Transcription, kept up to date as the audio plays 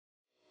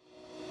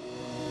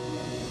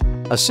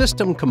A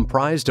system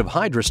comprised of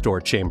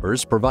HydroStor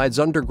chambers provides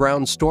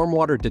underground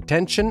stormwater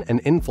detention and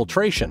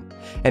infiltration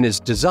and is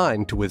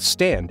designed to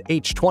withstand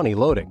H20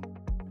 loading.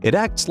 It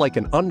acts like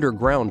an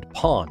underground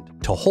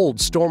pond to hold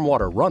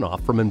stormwater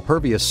runoff from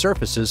impervious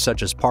surfaces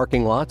such as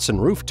parking lots and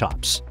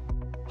rooftops.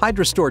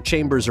 HydroStor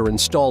chambers are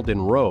installed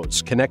in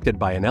rows connected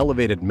by an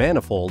elevated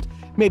manifold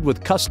made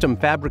with custom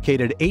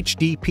fabricated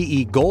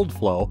HDPE Gold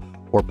Flow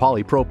or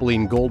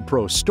polypropylene Gold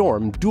Pro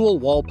Storm dual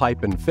wall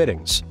pipe and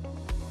fittings.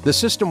 The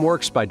system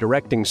works by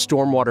directing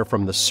stormwater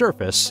from the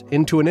surface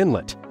into an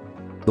inlet.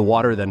 The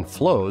water then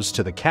flows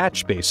to the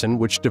catch basin,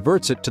 which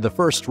diverts it to the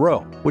first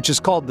row, which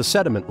is called the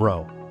Sediment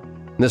Row.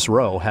 This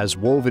row has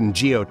woven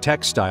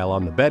geotextile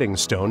on the bedding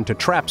stone to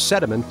trap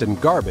sediment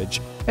and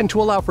garbage and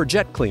to allow for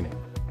jet cleaning.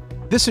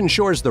 This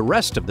ensures the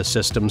rest of the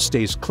system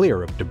stays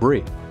clear of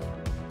debris.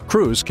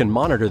 Crews can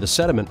monitor the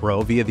sediment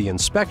row via the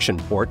inspection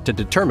port to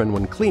determine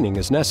when cleaning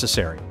is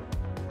necessary.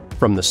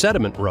 From the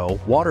sediment row,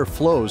 water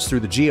flows through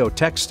the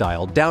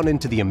geotextile down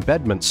into the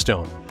embedment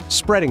stone,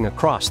 spreading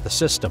across the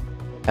system.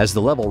 As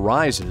the level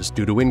rises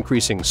due to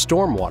increasing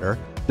stormwater,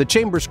 the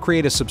chambers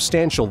create a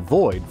substantial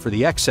void for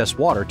the excess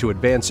water to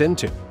advance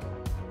into.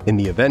 In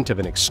the event of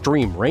an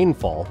extreme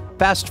rainfall,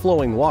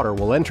 fast-flowing water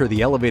will enter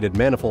the elevated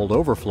manifold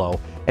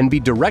overflow and be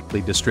directly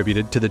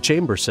distributed to the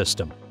chamber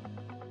system.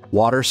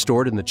 Water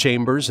stored in the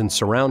chambers and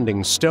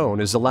surrounding stone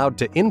is allowed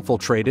to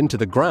infiltrate into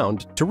the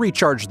ground to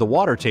recharge the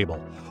water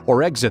table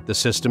or exit the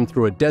system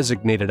through a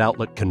designated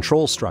outlet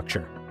control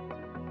structure.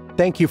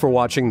 Thank you for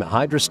watching the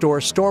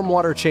HydroStor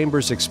Stormwater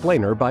Chambers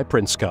Explainer by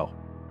Prinsco.